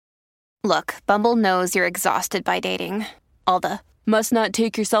Look, Bumble knows you're exhausted by dating. All the must not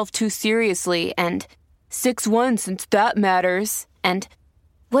take yourself too seriously and 6'1" since that matters. And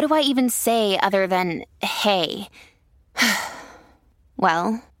what do I even say other than hey?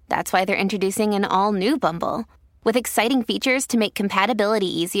 Well, that's why they're introducing an all-new Bumble with exciting features to make compatibility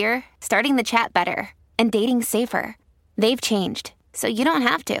easier, starting the chat better, and dating safer. They've changed, so you don't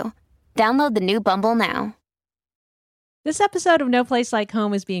have to. Download the new Bumble now. This episode of No Place Like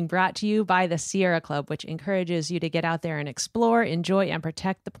Home is being brought to you by the Sierra Club, which encourages you to get out there and explore, enjoy, and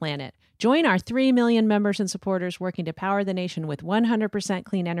protect the planet. Join our 3 million members and supporters working to power the nation with 100%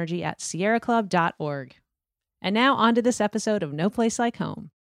 clean energy at sierraclub.org. And now on to this episode of No Place Like Home.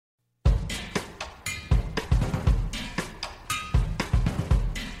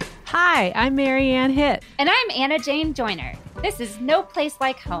 Hi, I'm Mary Ann Hitt. And I'm Anna Jane Joyner. This is No Place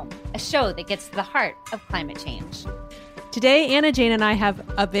Like Home, a show that gets to the heart of climate change. Today, Anna Jane and I have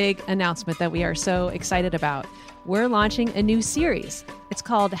a big announcement that we are so excited about. We're launching a new series. It's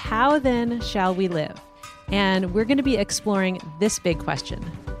called How Then Shall We Live? And we're going to be exploring this big question.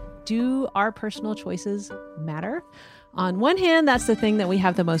 Do our personal choices matter? On one hand, that's the thing that we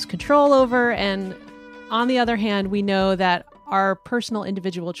have the most control over. And on the other hand, we know that our personal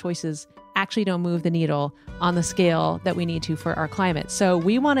individual choices actually don't move the needle on the scale that we need to for our climate. So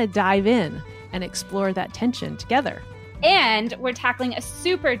we want to dive in and explore that tension together. And we're tackling a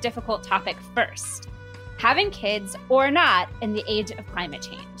super difficult topic first. Having kids or not in the age of climate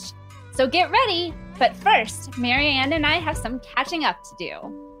change. So get ready. But first, Mary Ann and I have some catching up to do.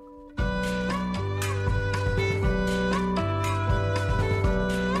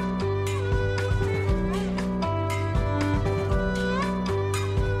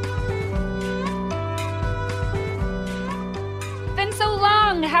 Been so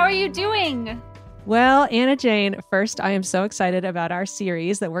long. How are you doing? Well, Anna Jane, first, I am so excited about our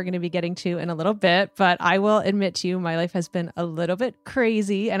series that we're going to be getting to in a little bit, but I will admit to you, my life has been a little bit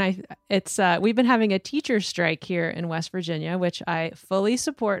crazy, and we've been having a teacher strike here in West Virginia, which I fully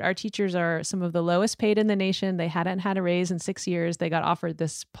support. Our teachers are some of the lowest paid in the nation. They hadn't had a raise in 6 years. They got offered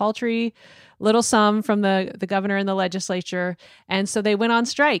this paltry little sum from the governor and the legislature, and so they went on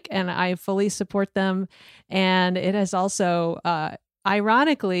strike, and I fully support them. And it has also,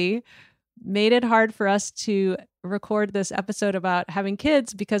 ironically, made it hard for us to record this episode about having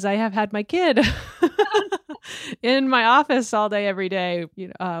kids because I have had my kid in my office all day, every day,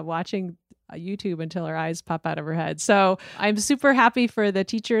 watching YouTube until her eyes pop out of her head. So I'm super happy for the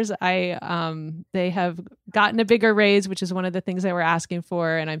teachers. They have gotten a bigger raise, which is one of the things they were asking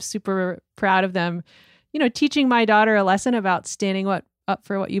for. And I'm super proud of them, teaching my daughter a lesson about standing up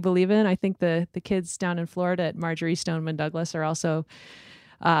for what you believe in. I think the kids down in Florida at Marjorie Stoneman Douglas are also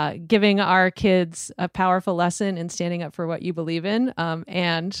giving our kids a powerful lesson in standing up for what you believe in.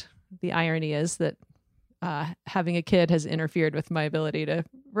 And the irony is that having a kid has interfered with my ability to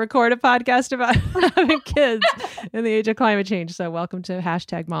record a podcast about having kids in the age of climate change. So welcome to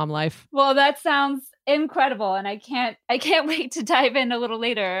 #MomLife. Well, that sounds incredible. And I can't wait to dive in a little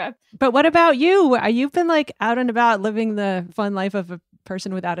later. But what about you? You've been out and about living the fun life of a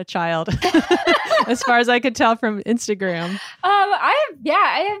person without a child, as far as I could tell from Instagram.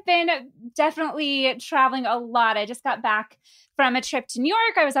 I have been definitely traveling a lot. I just got back from a trip to New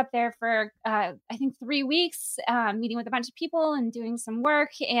York. I was up there for, I think 3 weeks, meeting with a bunch of people and doing some work,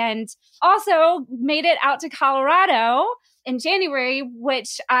 and also made it out to Colorado in January,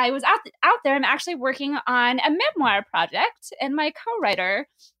 which I was out there. I'm actually working on a memoir project, and my co-writer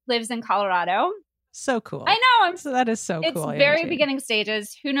lives in Colorado. So cool. I know. That is so cool. It's very beginning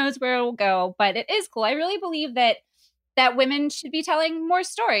stages. Who knows where it will go, but it is cool. I really believe that women should be telling more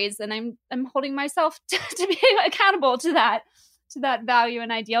stories, and I'm holding myself to be accountable to that value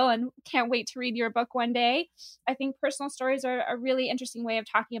and ideal, and can't wait to read your book one day. I think personal stories are a really interesting way of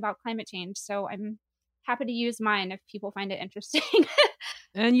talking about climate change, so I'm happy to use mine if people find it interesting.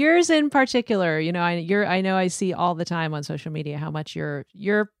 And yours in particular, I know I see all the time on social media how much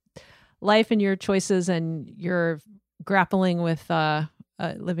your life and your choices and your grappling with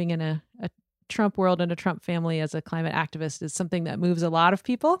living in a Trump world and a Trump family as a climate activist is something that moves a lot of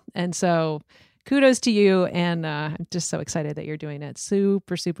people. And so kudos to you. And I'm just so excited that you're doing it.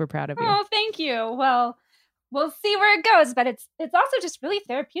 Super, super proud of you. Oh, thank you. Well, we'll see where it goes, but it's also just really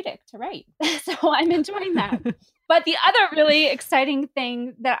therapeutic to write. So I'm enjoying that. But the other really exciting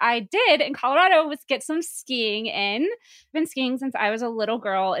thing that I did in Colorado was get some skiing in. I've been skiing since I was a little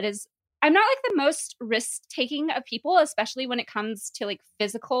girl. I'm not the most risk-taking of people, especially when it comes to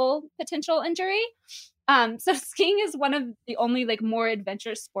physical potential injury. So skiing is one of the only more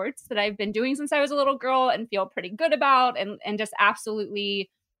adventurous sports that I've been doing since I was a little girl and feel pretty good about and just absolutely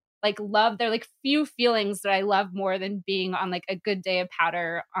like love. There are like few feelings that I love more than being on like a good day of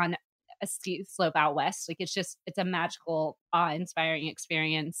powder on a steep slope out west. Like it's a magical, awe-inspiring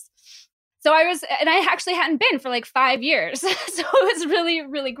experience. So and I actually hadn't been for like 5 years. So it was really,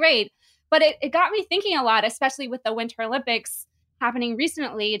 really great. But it got me thinking a lot, especially with the Winter Olympics happening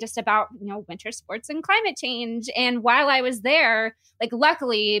recently, just about, winter sports and climate change. And while I was there, like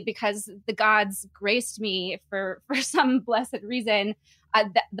luckily, because the gods graced me for some blessed reason,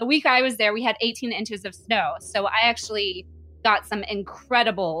 the week I was there, we had 18 inches of snow. So I actually got some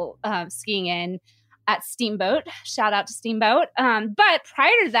incredible skiing in at Steamboat. Shout out to Steamboat. But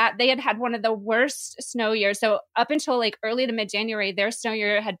prior to that, they had one of the worst snow years. So up until like early to mid-January, their snow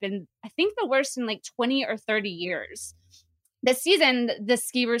year had been, I think, the worst in like 20 or 30 years. This season, the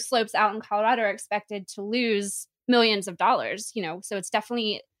ski slopes out in Colorado are expected to lose millions of dollars, so it's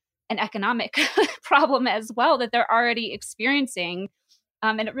definitely an economic problem as well that they're already experiencing.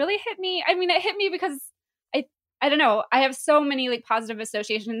 And it really hit me. I mean, it hit me because I don't know. I have so many like positive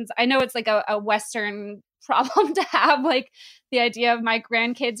associations. I know it's like a Western problem to have, like the idea of my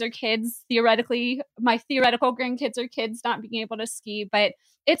grandkids or kids, my theoretical grandkids or kids not being able to ski, but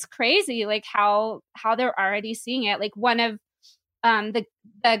it's crazy like how they're already seeing it. Like one of the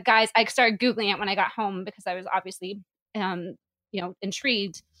guys, I started Googling it when I got home because I was obviously,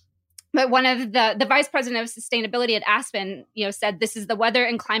 intrigued. But one of the vice president of sustainability at Aspen, said, this is the weather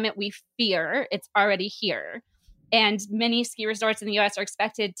and climate we fear. It's already here. And many ski resorts in the U.S. are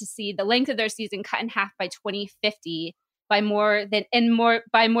expected to see the length of their season cut in half by 2050 by more than 80%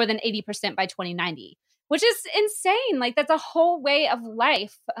 by 2090, which is insane. Like that's a whole way of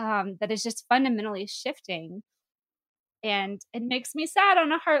life that is just fundamentally shifting. And it makes me sad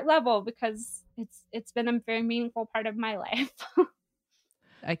on a heart level because it's been a very meaningful part of my life.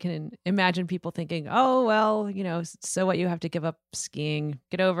 I can imagine people thinking, oh, well, so what, you have to give up skiing,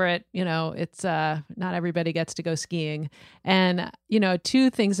 get over it. It's not everybody gets to go skiing. And,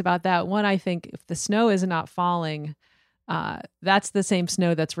 two things about that. One, I think if the snow is not falling, that's the same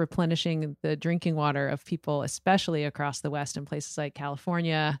snow that's replenishing the drinking water of people, especially across the West in places like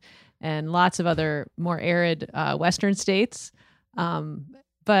California and lots of other more arid Western states.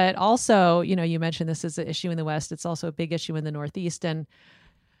 But also, you mentioned this is an issue in the West. It's also a big issue in the Northeast. And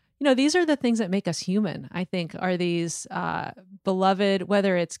these are the things that make us human, I think, are these beloved,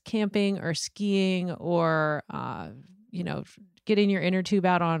 whether it's camping or skiing or, getting your inner tube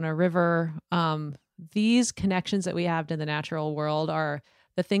out on a river. These connections that we have to the natural world are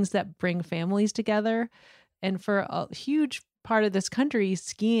the things that bring families together. And for a huge part of this country,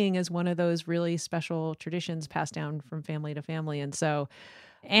 skiing is one of those really special traditions passed down from family to family. And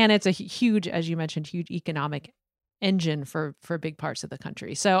it's a huge, as you mentioned, huge economic engine for big parts of the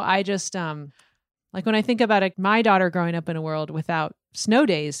country. So I just, like when I think about it, my daughter growing up in a world without snow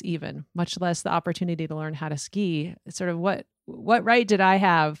days, even much less the opportunity to learn how to ski, it's sort of what right did I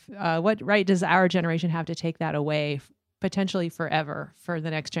have? What right does our generation have to take that away potentially forever for the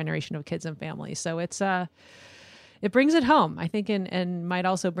next generation of kids and families? So it brings it home, I think, and might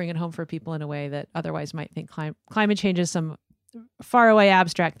also bring it home for people in a way that otherwise might think climate change is some faraway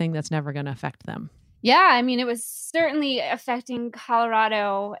abstract thing that's never going to affect them. Yeah, I mean, it was certainly affecting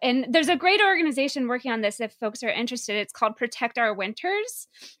Colorado. And there's a great organization working on this if folks are interested. It's called Protect Our Winters.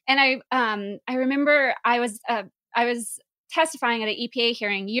 And I remember I was testifying at an EPA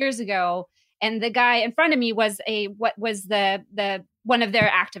hearing years ago, and the guy in front of me was the one of their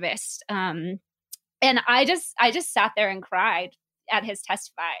activists. And I just sat there and cried at his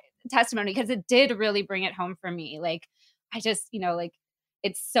testimony because it did really bring it home for me. Like I just,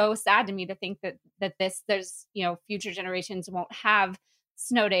 it's so sad to me to think that there's future generations won't have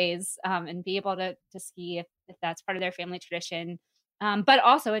snow days and be able to ski if that's part of their family tradition. But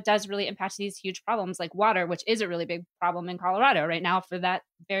also it does really impact these huge problems like water, which is a really big problem in Colorado right now for that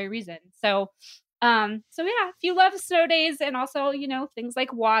very reason. So yeah, if you love snow days and also, things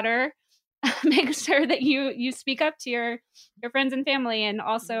like water, make sure that you speak up to your friends and family and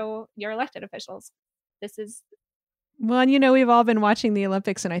also your elected officials. Well, and we've all been watching the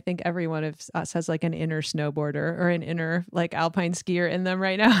Olympics, and I think every one of us has like an inner snowboarder or an inner like alpine skier in them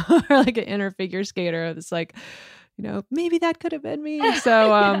right now, or like an inner figure skater. It's like, maybe that could have been me.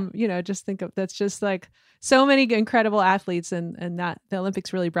 So, just think of that's just like so many incredible athletes, and that the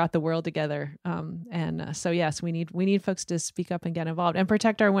Olympics really brought the world together. So yes, we need folks to speak up and get involved, and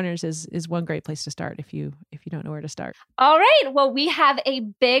Protect Our Winters is one great place to start if you don't know where to start. All right. Well, we have a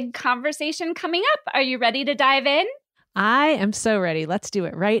big conversation coming up. Are you ready to dive in? I am so ready. Let's do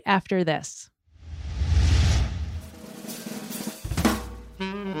it right after this.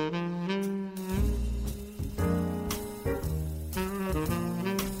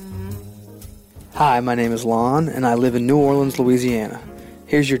 Hi, my name is Lon, and I live in New Orleans, Louisiana.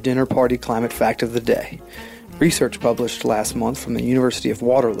 Here's your dinner party climate fact of the day. Research published last month from the University of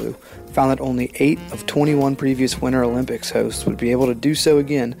Waterloo found that only 8 of 21 previous Winter Olympics hosts would be able to do so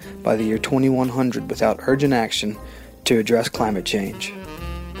again by the year 2100 without urgent action to address climate change.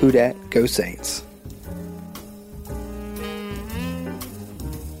 Who dat? Go Saints.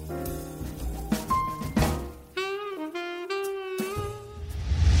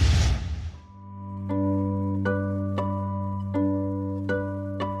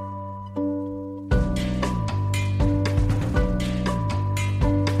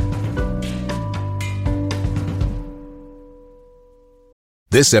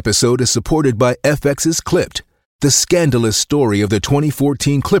 This episode is supported by FX's Clipped, the scandalous story of the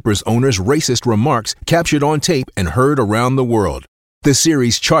 2014 Clippers owner's racist remarks captured on tape and heard around the world. The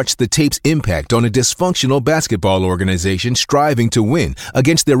series charts the tape's impact on a dysfunctional basketball organization striving to win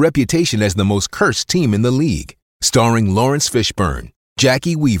against their reputation as the most cursed team in the league. Starring Lawrence Fishburne,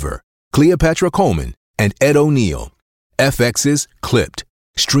 Jackie Weaver, Cleopatra Coleman, and Ed O'Neill. FX's Clipped,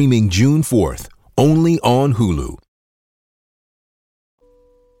 streaming June 4th, only on Hulu.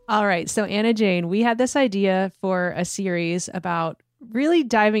 All right. So Anna Jane, we had this idea for a series about really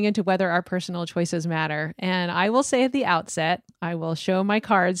diving into whether our personal choices matter. And I will say at the outset, I will show my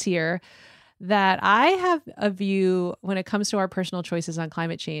cards here, that I have a view when it comes to our personal choices on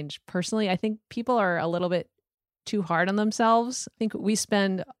climate change. Personally, I think people are a little bit too hard on themselves. I think we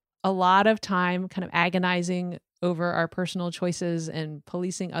spend a lot of time kind of agonizing over our personal choices and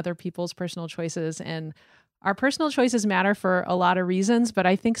policing other people's personal choices. And our personal choices matter for a lot of reasons, but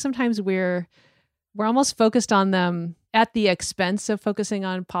I think sometimes we're almost focused on them at the expense of focusing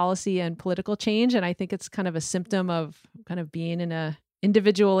on policy and political change. And I think it's kind of a symptom of kind of being in a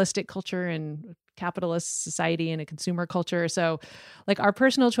individualistic culture and capitalist society and a consumer culture. So like our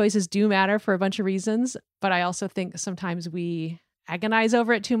personal choices do matter for a bunch of reasons, but I also think sometimes we agonize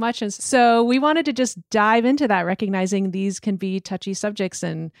over it too much. And so we wanted to just dive into that, recognizing these can be touchy subjects.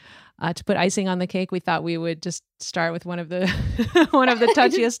 And to put icing on the cake, we thought we would just start with one of the one of the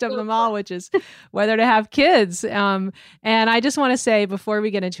touchiest of them all, which is whether to have kids. And I just want to say before we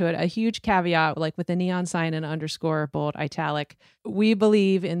get into it, a huge caveat, like with the neon sign and underscore, bold, italic, we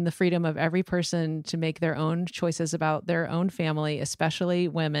believe in the freedom of every person to make their own choices about their own family, especially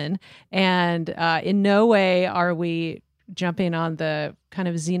women. And in no way are we jumping on the kind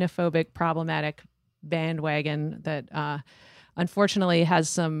of xenophobic, problematic bandwagon that unfortunately has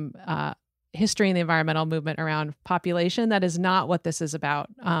some history in the environmental movement around population. That is not what this is about.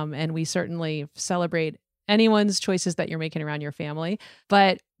 And we certainly celebrate anyone's choices that you're making around your family.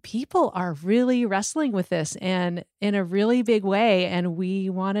 But people are really wrestling with this and in a really big way. And we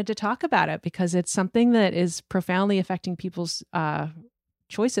wanted to talk about it because it's something that is profoundly affecting people's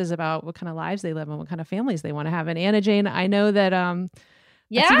choices about what kind of lives they live and what kind of families they want to have. And Anna Jane, I know that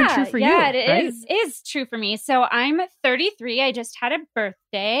that's even true for you. Yeah, it right? is true for me. So I'm 33. I just had a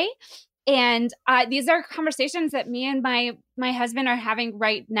birthday. And these are conversations that me and my husband are having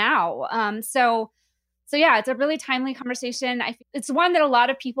right now. So yeah, it's a really timely conversation. It's one that a lot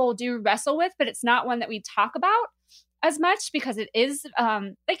of people do wrestle with, but it's not one that we talk about as much because it is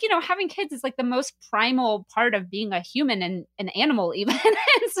having kids is like the most primal part of being a human and an animal even.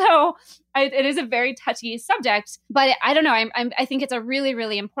 And so it is a very touchy subject, but I don't know. I think it's a really,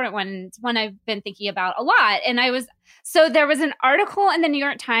 really important one. It's one I've been thinking about a lot. And so there was an article in the New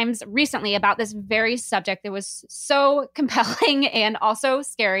York Times recently about this very subject that was so compelling and also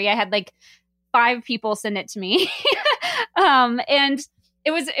scary. I had like 5 people send it to me. And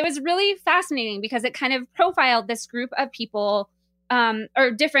it was really fascinating because it kind of profiled this group of people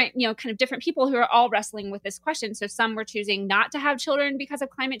or different people who are all wrestling with this question. So some were choosing not to have children because of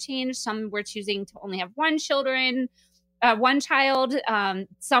climate change. Some were choosing to only have one child.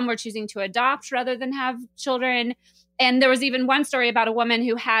 Some were choosing to adopt rather than have children. And there was even one story about a woman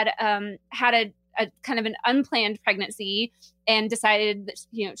who had a kind of an unplanned pregnancy and decided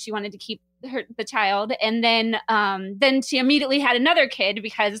that, she wanted to keep the child. And then she immediately had another kid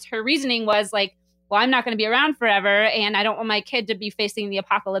because her reasoning was like, well, I'm not going to be around forever and I don't want my kid to be facing the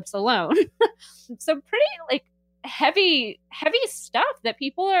apocalypse alone. So pretty like heavy stuff that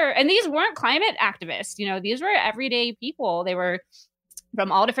people are, and these weren't climate activists, these were everyday people. They were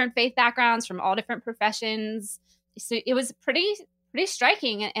from all different faith backgrounds, from all different professions. So it was pretty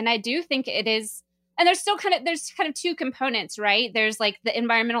striking. And I do think it is. And there's kind of 2 components, right? There's like the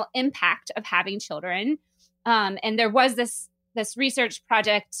environmental impact of having children. And there was this research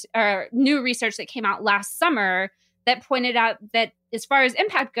project or new research that came out last summer that pointed out that as far as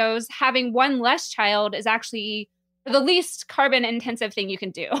impact goes, having one less child is actually the least carbon intensive thing you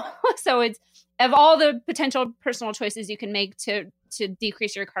can do. So it's, of all the potential personal choices you can make to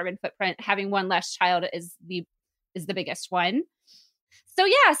decrease your carbon footprint, having one less child is the biggest one. So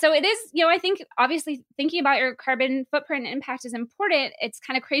yeah, so it is, I think obviously thinking about your carbon footprint impact is important. It's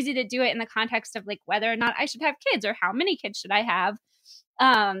kind of crazy to do it in the context of like whether or not I should have kids or how many kids should I have.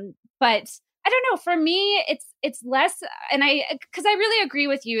 But I don't know, for me, it's less, and because I really agree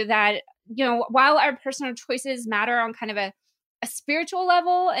with you that, while our personal choices matter on kind of a spiritual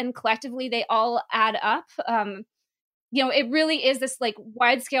level and collectively they all add up, it really is this like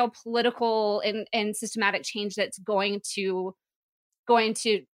wide scale political and systematic change that's going to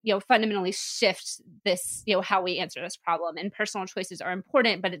fundamentally shift this, how we answer this problem. And personal choices are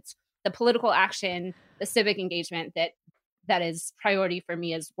important, but it's the political action, the civic engagement that is priority for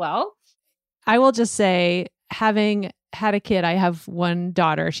me as well. I will just say, having had a kid, I have one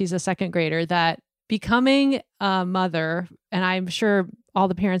daughter, she's a second grader, that becoming a mother, and I'm sure all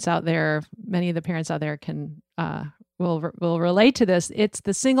the parents out there, many of the parents out there can will relate to this. It's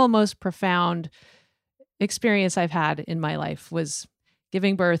the single most profound experience I've had in my life, was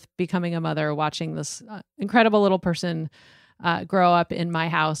giving birth, becoming a mother, watching this incredible little person grow up in my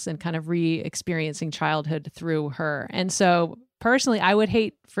house and kind of re-experiencing childhood through her. And so personally, I would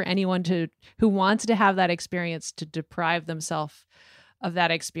hate for anyone who wants to have that experience to deprive themselves of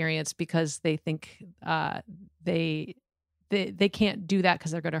that experience because they think they can't do that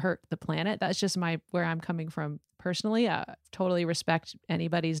because they're going to hurt the planet. That's just where I'm coming from personally. I totally respect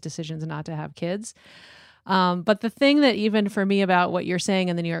anybody's decisions not to have kids. But the thing that even for me about what you're saying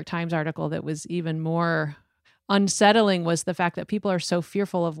in the New York Times article that was even more unsettling was the fact that people are so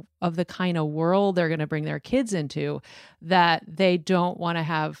fearful of the kind of world they're going to bring their kids into that they don't want to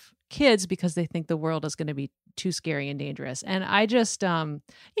have kids because they think the world is going to be too scary and dangerous. And I just, again,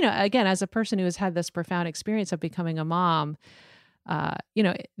 as a person who has had this profound experience of becoming a mom,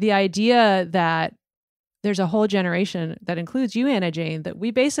 the idea that there's a whole generation that includes you, Anna Jane, that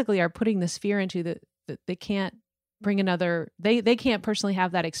we basically are putting this fear into that they can't bring they can't personally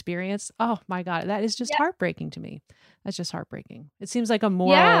have that experience. Oh my God, that is just heartbreaking to me. That's just heartbreaking. It seems like a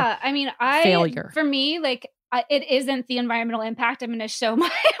moral failure. For me, it isn't the environmental impact. I'm going to show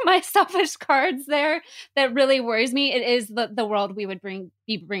my selfish cards there. That really worries me. It is the world we would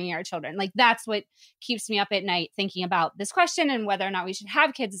be bringing our children. Like, that's what keeps me up at night thinking about this question and whether or not we should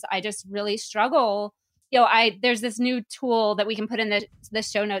have kids. I just really struggle. There's this new tool that we can put in the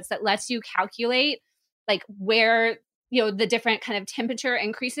show notes that lets you calculate like where, the different kind of temperature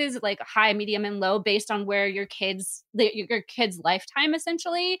increases, like high, medium, and low based on where your kid's lifetime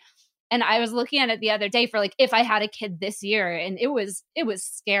essentially. And I was looking at it the other day for like, if I had a kid this year, and it was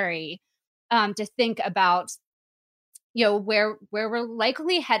scary to think about, where we're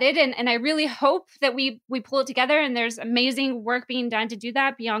likely headed. And I really hope that we pull it together, and there's amazing work being done to do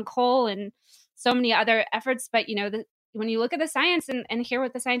that beyond coal and so many other efforts. But, when you look at the science and hear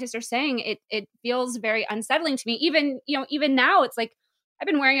what the scientists are saying, it feels very unsettling to me. Even now, it's like, I've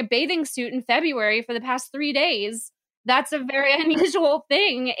been wearing a bathing suit in February for the past 3 days. That's a very unusual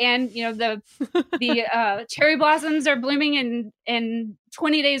thing. And, the cherry blossoms are blooming in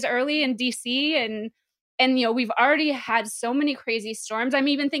 20 days early in DC. And, we've already had so many crazy storms. I'm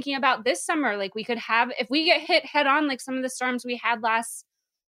even thinking about this summer, like we could have, if we get hit head on, like some of the storms we had last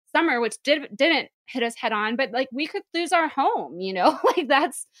summer, which didn't hit us head on, but like we could lose our home, like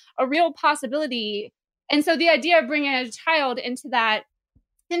that's a real possibility. And so the idea of bringing a child into that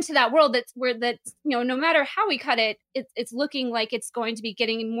world that's no matter how we cut it, it's looking like it's going to be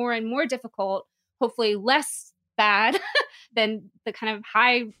getting more and more difficult, hopefully less bad than the kind of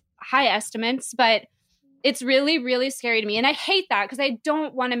high estimates, but it's really, really scary to me. And I hate that because I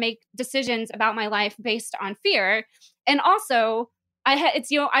don't want to make decisions about my life based on fear. And also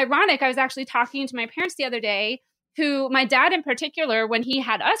it's ironic. I was actually talking to my parents the other day, who my dad in particular, when he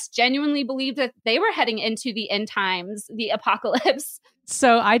had us, genuinely believed that they were heading into the end times, the apocalypse.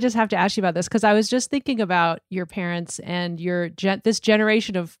 So I just have to ask you about this because I was just thinking about your parents and this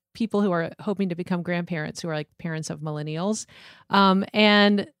generation of people who are hoping to become grandparents, who are like parents of millennials.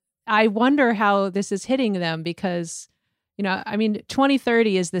 And I wonder how this is hitting them because,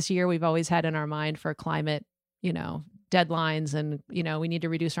 2030 is this year we've always had in our mind for climate, deadlines, and we need to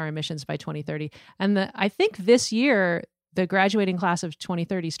reduce our emissions by 2030. And I think this year the graduating class of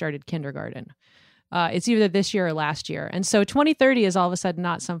 2030 started kindergarten. It's either this year or last year. And so 2030 is all of a sudden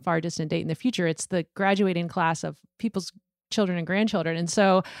not some far distant date in the future. It's the graduating class of people's children and grandchildren. And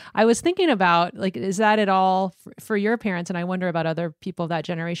so I was thinking about, like, is that at all for your parents? And I wonder about other people of that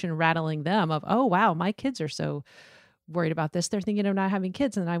generation rattling them of, oh, wow, my kids are so worried about this. They're thinking of not having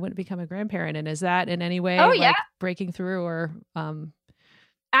kids and I wouldn't become a grandparent. And is that in any way breaking through or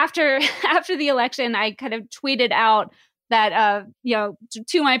after the election, I kind of tweeted out that,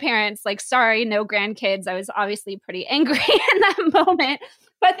 to my parents, like, sorry, no grandkids. I was obviously pretty angry in that moment,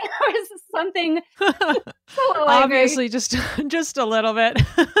 but there was something obviously just a little bit.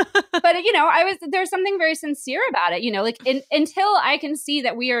 But, there's something very sincere about it, like until I can see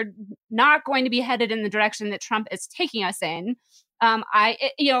that we are not going to be headed in the direction that Trump is taking us in. On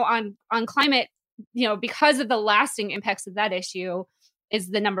climate, because of the lasting impacts of that issue is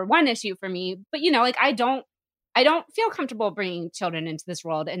the number one issue for me. But, I don't feel comfortable bringing children into this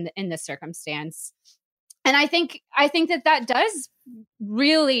world in this circumstance. And I think that does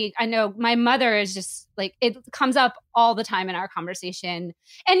really, I know my mother is just like, it comes up all the time in our conversation.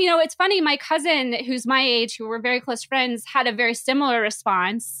 And, it's funny, my cousin who's my age, who were very close friends, had a very similar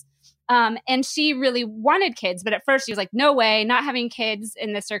response. And she really wanted kids. But at first she was like, no way, not having kids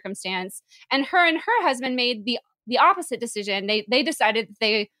in this circumstance. And her husband made the opposite decision. They decided that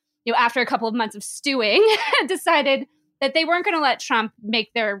they, after a couple of months of stewing, decided that they weren't going to let Trump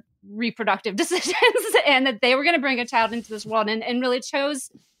make their reproductive decisions and that they were going to bring a child into this world and really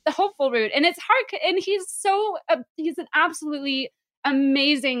chose the hopeful route. And it's hard. And he's an absolutely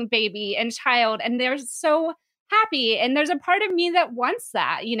amazing baby and child. And they're so happy. And there's a part of me that wants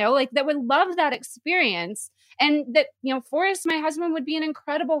that, that would love that experience. And that, Forrest, my husband, would be an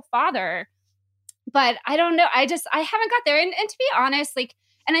incredible father. But I don't know. I haven't got there. And to be honest,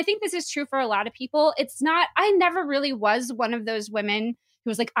 and I think this is true for a lot of people. I never really was one of those women who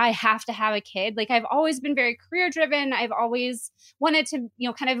was like, I have to have a kid. I've always been very career driven. I've always wanted to,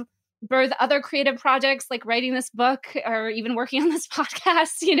 kind of birth other creative projects like writing this book or even working on this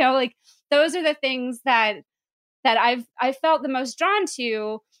podcast. Those are the things that I felt the most drawn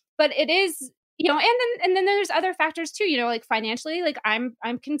to. But it is, and then there's other factors too, financially,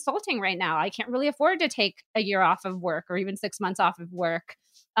 I'm consulting right now. I can't really afford to take a year off of work or even 6 months off of work.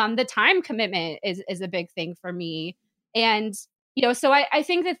 The time commitment is a big thing for me. And, so I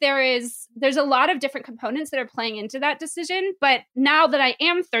think that there's a lot of different components that are playing into that decision. But now that I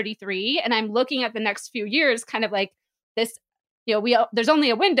am 33 and I'm looking at the next few years, kind of like this, there's only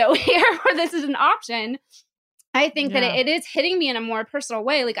a window here where this is an option. I think that it is hitting me in a more personal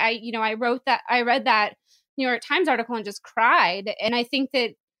way. I read that New York Times article and just cried. And I think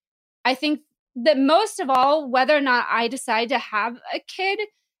that most of all, whether or not I decide to have a kid,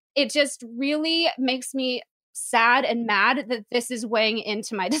 it just really makes me sad and mad that this is weighing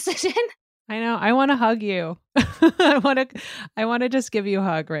into my decision. I know. I want to hug you. I want to just give you a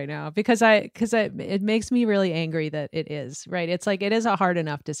hug right now because it makes me really angry that it is, right? It's like, it is a hard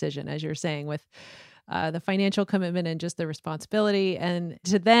enough decision, as you're saying, with the financial commitment and just the responsibility, and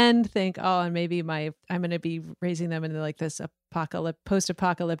to then think, and maybe I'm going to be raising them into like this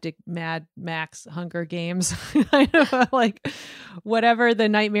post-apocalyptic Mad Max Hunger Games, like whatever the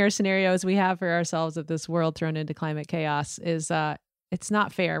nightmare scenarios we have for ourselves of this world thrown into climate chaos is, it's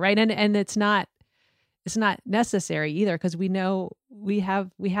not fair, right? And it's not necessary either, because we know we have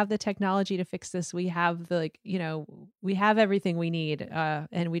the technology to fix this. We have we have everything we need,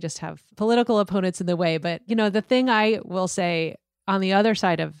 and we just have political opponents in the way. But the thing I will say on the other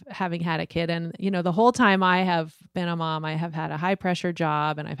side of having had a kid, and the whole time I have been a mom, I have had a high pressure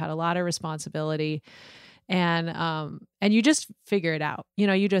job and I've had a lot of responsibility. And you just figure it out,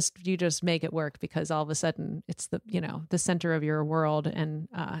 you just make it work, because all of a sudden it's the center of your world. And,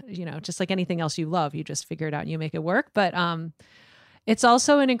 just like anything else you love, you just figure it out and you make it work. But, it's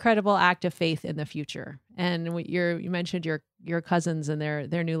also an incredible act of faith in the future. And you mentioned your cousins and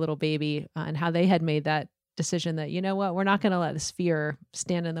their new little baby, and how they had made that decision that, we're not going to let this fear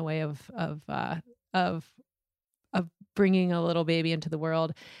stand in the way of bringing a little baby into the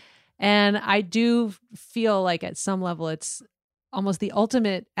world. And I do feel like at some level, it's almost the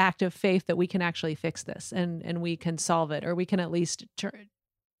ultimate act of faith that we can actually fix this and we can solve it, or we can at least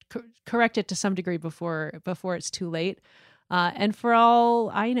correct it to some degree before it's too late. And for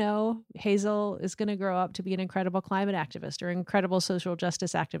all I know, Hazel is going to grow up to be an incredible climate activist or incredible social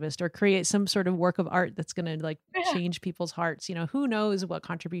justice activist, or create some sort of work of art that's going to change people's hearts. Who knows what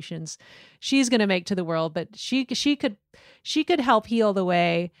contributions she's going to make to the world, but she could help heal the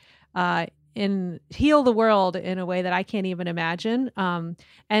world in a way that I can't even imagine. And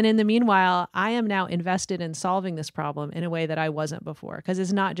in the meanwhile, I am now invested in solving this problem in a way that I wasn't before, because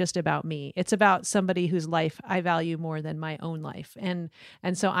it's not just about me. It's about somebody whose life I value more than my own life. And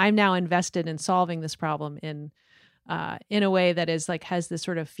so I'm now invested in solving this problem in in a way that is like has this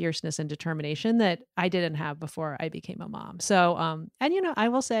sort of fierceness and determination that I didn't have before I became a mom. So, and I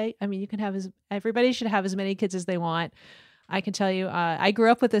will say, I mean, you can have everybody should have as many kids as they want. I can tell you, I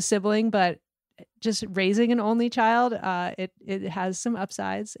grew up with a sibling, but just raising an only child, it has some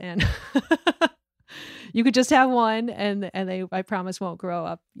upsides, and you could just have one, and they, I promise, won't grow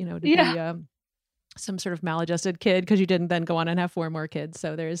up, to be some sort of maladjusted kid because you didn't then go on and have 4 more kids.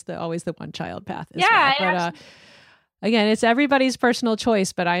 So there's always the one child path as well. But again, it's everybody's personal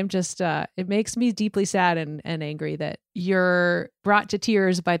choice, but I'm just, it makes me deeply sad and angry that you're brought to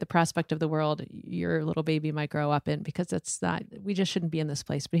tears by the prospect of the world your little baby might grow up in, because we just shouldn't be in this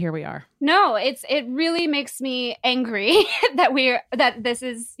place, but here we are. No, it really makes me angry that this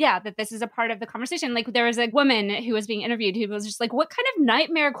is a part of the conversation. Like, there was a woman who was being interviewed who was just like, what kind of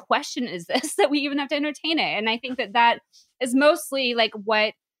nightmare question is this that we even have to entertain it? And I think that is mostly like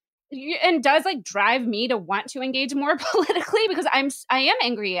what, and does like drive me to want to engage more politically, because I am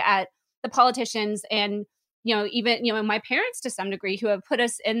angry at the politicians and, even, my parents to some degree, who have put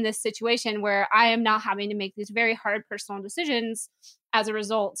us in this situation where I am now having to make these very hard personal decisions as a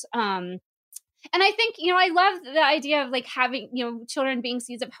result. And I think, I love the idea of like having, children being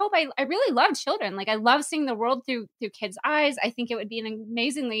seeds of hope. I really love children. Like, I love seeing the world through kids' eyes. I think it would be an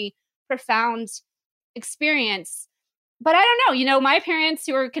amazingly profound experience. But I don't know, my parents,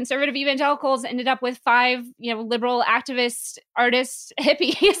 who are conservative evangelicals, ended up with 5, liberal activist artist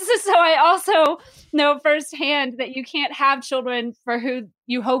hippies. So I also know firsthand that you can't have children for who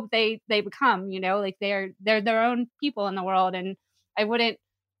you hope they become, like they're their own people in the world. And I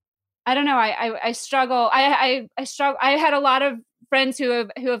don't know. I struggle. I struggle. I had a lot of friends who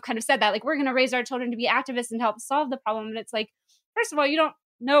have kind of said that, like, we're going to raise our children to be activists and help solve the problem. And it's like, first of all, you don't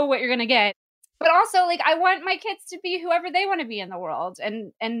know what you're going to get. But also, like, I want my kids to be whoever they want to be in the world.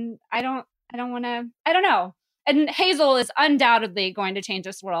 And I don't want to, I don't know. And Hazel is undoubtedly going to change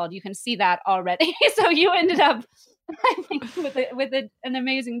this world. You can see that already. So you ended up, I think, with an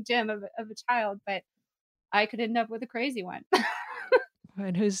amazing gem of a child, but I could end up with a crazy one.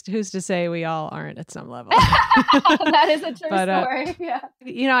 And who's to say we all aren't at some level? That is a true story.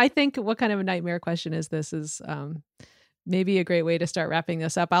 Yeah. I think what kind of a nightmare question is this is, maybe a great way to start wrapping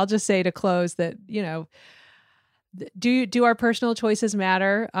this up. I'll just say to close that, do our personal choices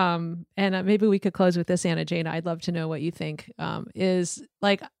matter? And maybe we could close with this, Anna Jane. I'd love to know what you think. Is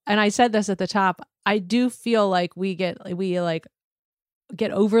like, and I said this at the top, I do feel like we get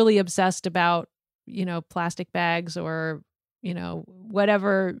overly obsessed about, plastic bags or,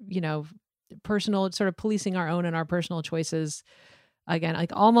 whatever, personal sort of policing our own and our personal choices. Again,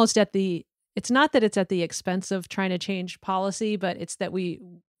 like almost it's not that it's at the expense of trying to change policy, but it's that we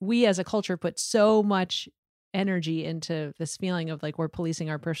as a culture put so much energy into this feeling of like we're policing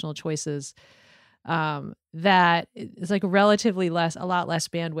our personal choices, that it's like relatively a lot less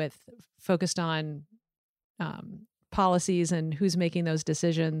bandwidth focused on policies and who's making those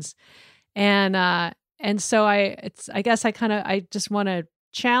decisions. And so I guess I just want to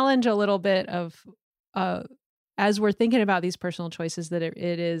challenge a little bit of, as we're thinking about these personal choices, that it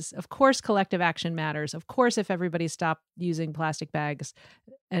is, of course, collective action matters. Of course, if everybody stopped using plastic bags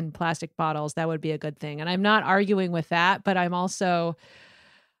and plastic bottles, that would be a good thing. And I'm not arguing with that, but I'm also,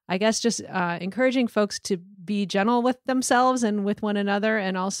 I guess, just encouraging folks to be gentle with themselves and with one another.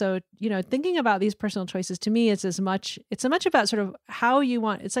 And also, thinking about these personal choices, to me, it's as much about sort of how you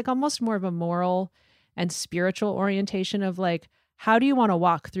want, it's like almost more of a moral and spiritual orientation of like, how do you want to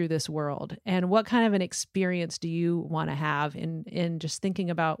walk through this world, and what kind of an experience do you want to have in just thinking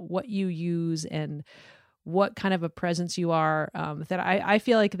about what you use and what kind of a presence you are, that I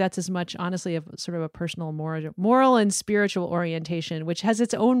feel like that's as much, honestly, of sort of a personal moral and spiritual orientation, which has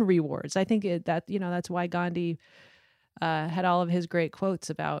its own rewards. I think that's why Gandhi had all of his great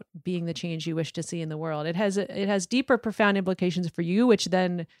quotes about being the change you wish to see in the world. It has deeper, profound implications for you, which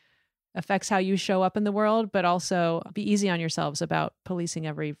then affects how you show up in the world, but also be easy on yourselves about policing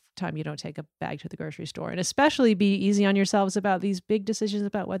every time you don't take a bag to the grocery store, and especially be easy on yourselves about these big decisions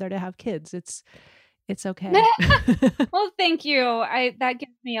about whether to have kids. It's okay. Well, thank you. That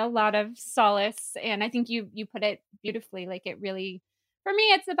gives me a lot of solace, and I think you put it beautifully. Like, it really, for me,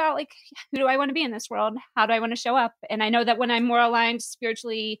 it's about like, who do I want to be in this world? How do I want to show up? And I know that when I'm more aligned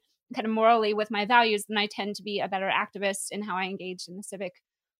spiritually, kind of morally with my values, then I tend to be a better activist in how I engage in the civic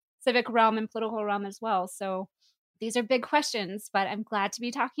realm and political realm as well. So these are big questions, but I'm glad to be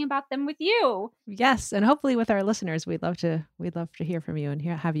talking about them with you. Yes, and hopefully with our listeners, we'd love to hear from you and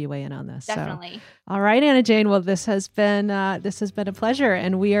have you weigh in on this. Definitely. So, all right, Anna Jane. Well, this has been a pleasure,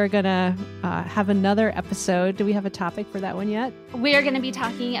 and we are gonna have another episode. Do we have a topic for that one yet? We are going to be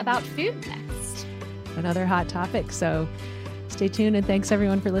talking about food next. another hot topic. So stay tuned, and thanks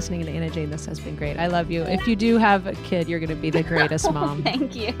everyone for listening to Anna Jane. This has been great. I love you. If you do have a kid, you're going to be the greatest mom.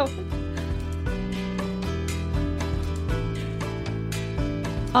 Thank you.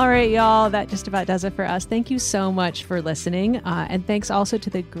 All right, y'all, that just about does it for us. Thank you so much for listening. And thanks also to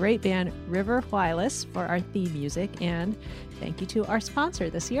the great band River Wireless for our theme music. And thank you to our sponsor,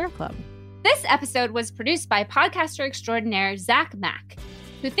 the Sierra Club. This episode was produced by podcaster extraordinaire Zach Mack,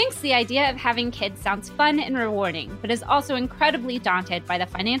 who thinks the idea of having kids sounds fun and rewarding, but is also incredibly daunted by the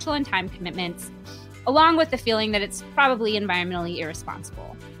financial and time commitments, along with the feeling that it's probably environmentally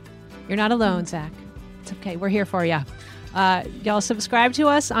irresponsible. You're not alone, Zach. It's okay. We're here for you. Y'all subscribe to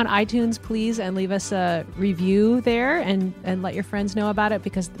us on iTunes, please, and leave us a review there and let your friends know about it,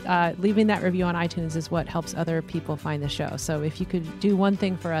 because leaving that review on iTunes is what helps other people find the show. So if you could do one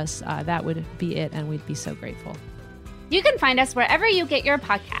thing for us, that would be it, and we'd be so grateful. You can find us wherever you get your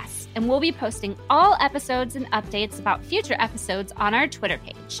podcasts, and we'll be posting all episodes and updates about future episodes on our Twitter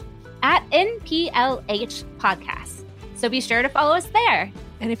page at NPLH Podcast. So be sure to follow us there.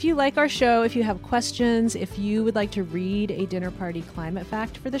 And if you like our show, if you have questions, if you would like to read a dinner party climate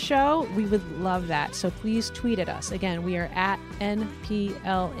fact for the show, we would love that. So please tweet at us. Again, we are at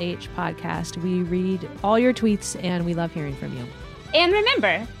NPLH Podcast. We read all your tweets, and we love hearing from you. And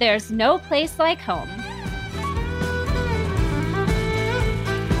remember, there's no place like home.